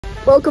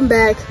Welcome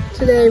back.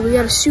 Today we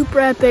got a super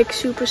epic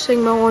Super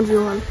Sigma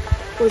 1v1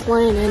 with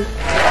Landon.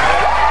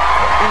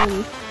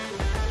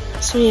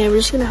 So yeah, we're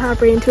just gonna hop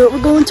right into it. We're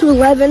going to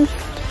 11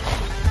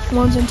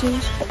 ones and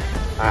twos.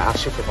 Alright, I'll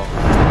shoot the ball.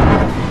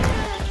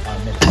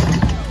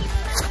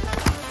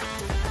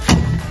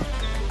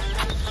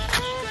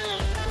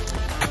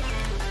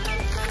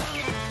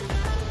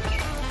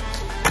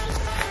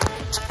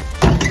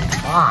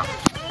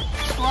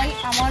 Right,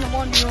 I want a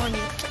 1v1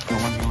 you.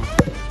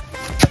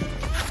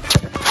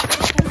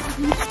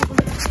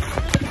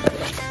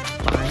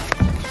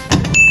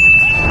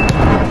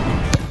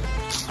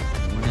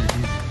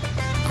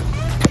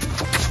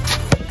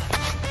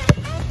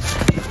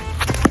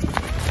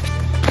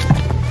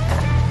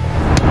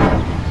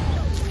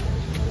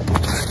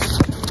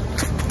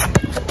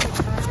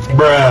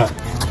 Bruh.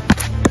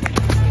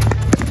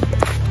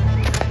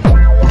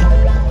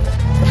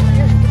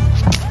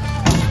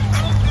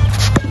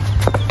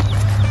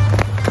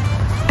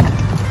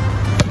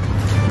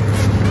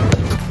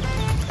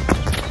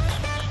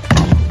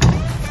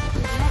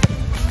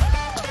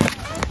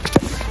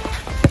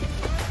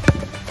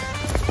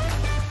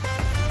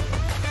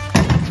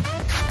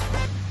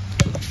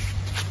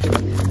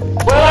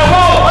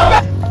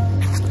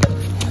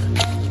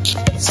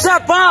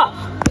 Step up!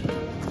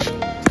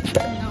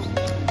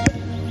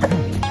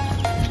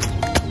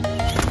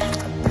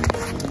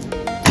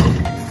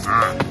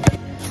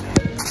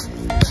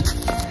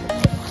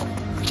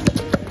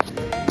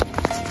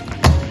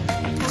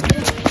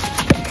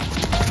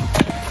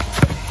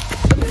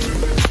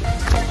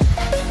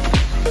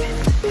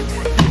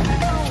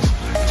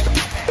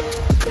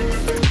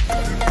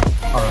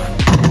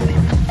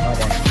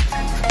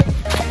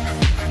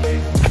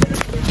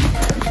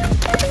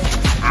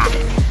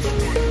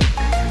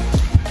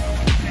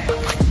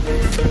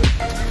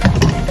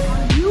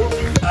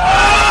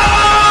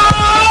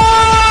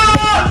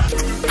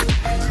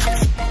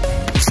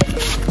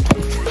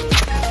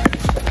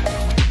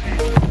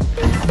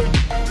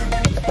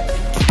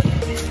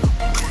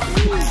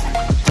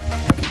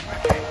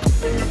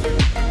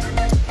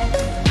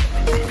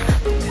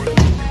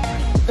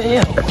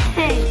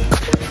 Hey.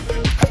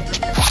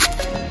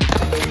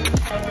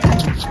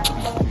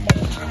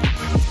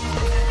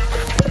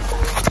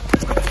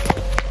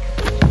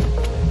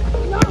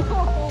 No.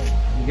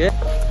 You good?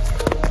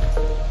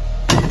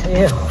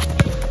 Ew.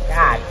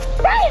 God.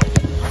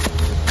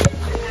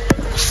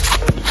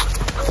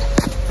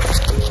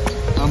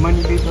 How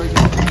many beats are you?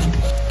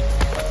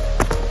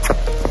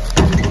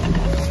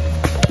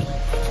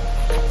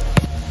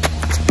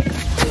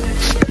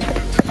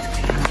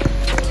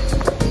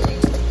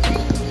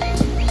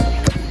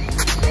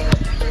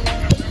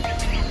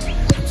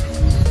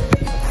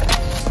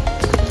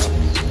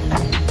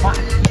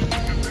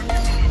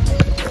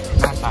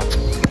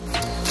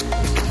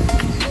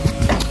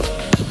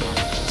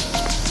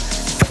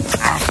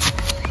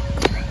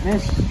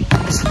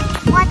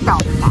 What the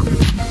fuck?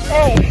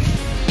 Hey.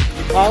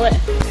 Call it.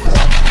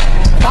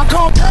 I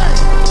call pain.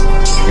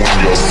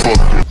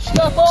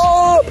 Step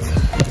up!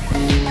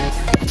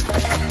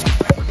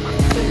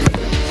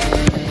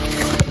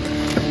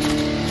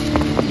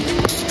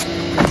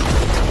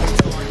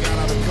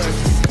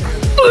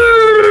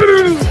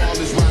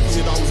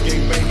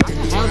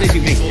 How did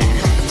you make that?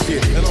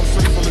 And I'm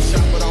free from the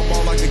shop, but I'm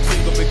all like the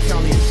king of the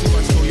county. And she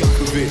likes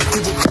Stoyakovich.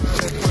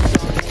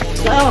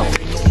 Go.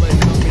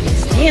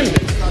 Damn it.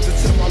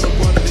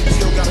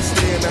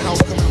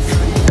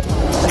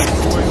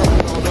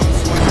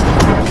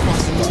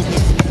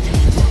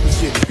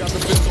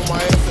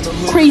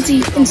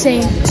 Crazy,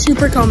 insane,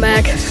 super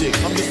comeback.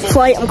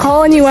 Flight, I'm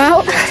calling you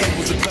out.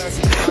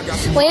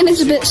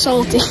 Landon's a bit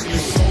salty.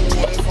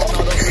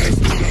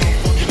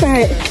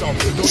 Alright,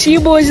 see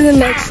you boys in the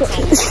next one.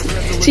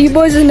 See you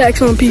boys in the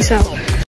next one. Peace out.